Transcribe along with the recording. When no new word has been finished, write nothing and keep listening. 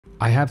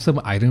I have some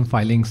iron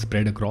filings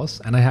spread across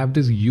and I have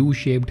this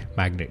U-shaped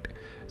magnet.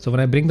 So when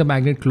I bring the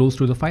magnet close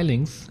to the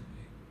filings,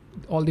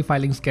 all the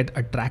filings get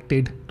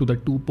attracted to the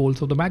two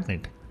poles of the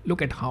magnet.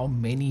 Look at how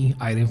many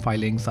iron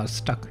filings are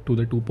stuck to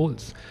the two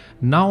poles.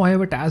 Now I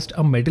have attached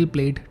a metal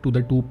plate to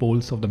the two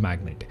poles of the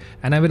magnet,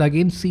 and I will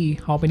again see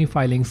how many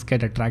filings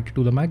get attracted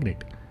to the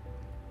magnet.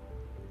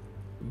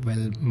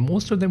 Well,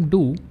 most of them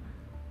do.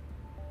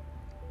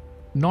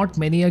 Not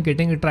many are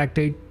getting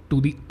attracted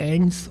to the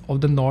ends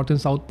of the north and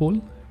south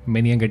pole.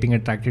 Many are getting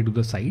attracted to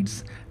the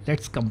sides.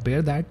 Let's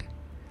compare that.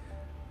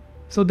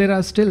 So there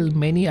are still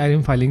many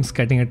iron filings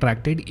getting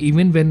attracted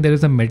even when there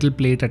is a metal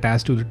plate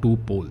attached to the two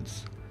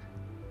poles.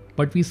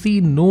 But we see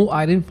no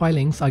iron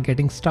filings are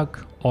getting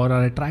stuck or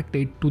are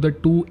attracted to the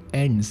two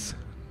ends.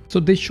 So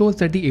this shows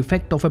that the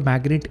effect of a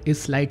magnet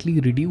is slightly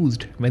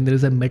reduced when there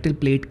is a metal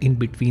plate in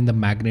between the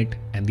magnet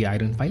and the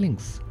iron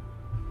filings.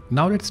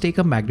 Now let's take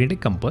a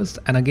magnetic compass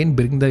and again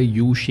bring the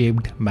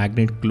U-shaped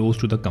magnet close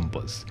to the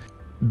compass.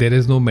 There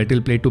is no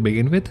metal plate to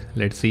begin with.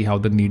 Let's see how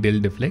the needle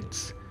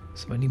deflects.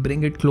 So when you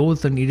bring it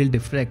close, the needle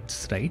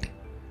deflects, right?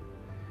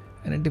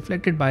 And it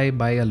deflected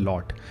by a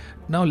lot.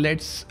 Now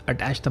let's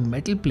attach the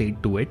metal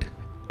plate to it,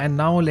 and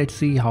now let's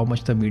see how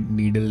much the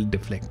needle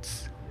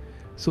deflects.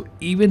 So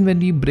even when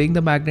we bring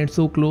the magnet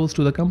so close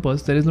to the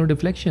compass, there is no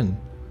deflection.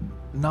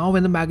 Now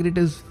when the magnet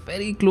is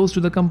very close to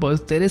the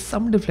compass, there is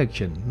some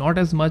deflection, not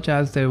as much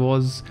as there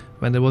was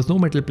when there was no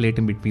metal plate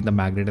in between the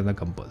magnet and the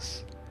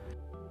compass.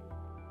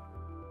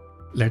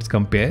 Let's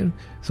compare.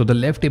 So the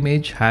left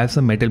image has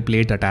a metal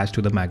plate attached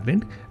to the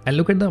magnet, and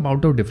look at the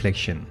amount of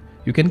deflection.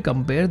 You can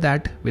compare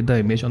that with the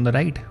image on the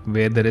right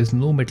where there is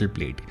no metal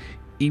plate.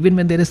 Even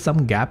when there is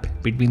some gap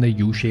between the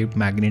U-shaped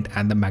magnet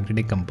and the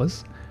magnetic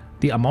compass,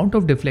 the amount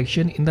of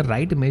deflection in the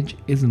right image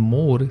is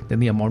more than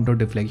the amount of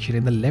deflection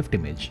in the left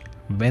image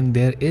when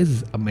there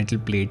is a metal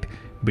plate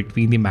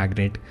between the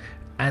magnet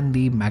and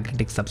the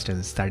magnetic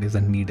substance, that is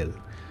a needle.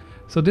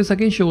 So this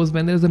again shows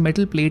when there is a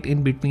metal plate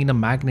in between a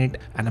magnet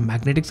and a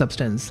magnetic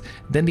substance,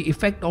 then the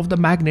effect of the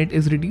magnet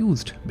is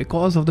reduced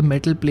because of the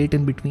metal plate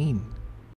in between.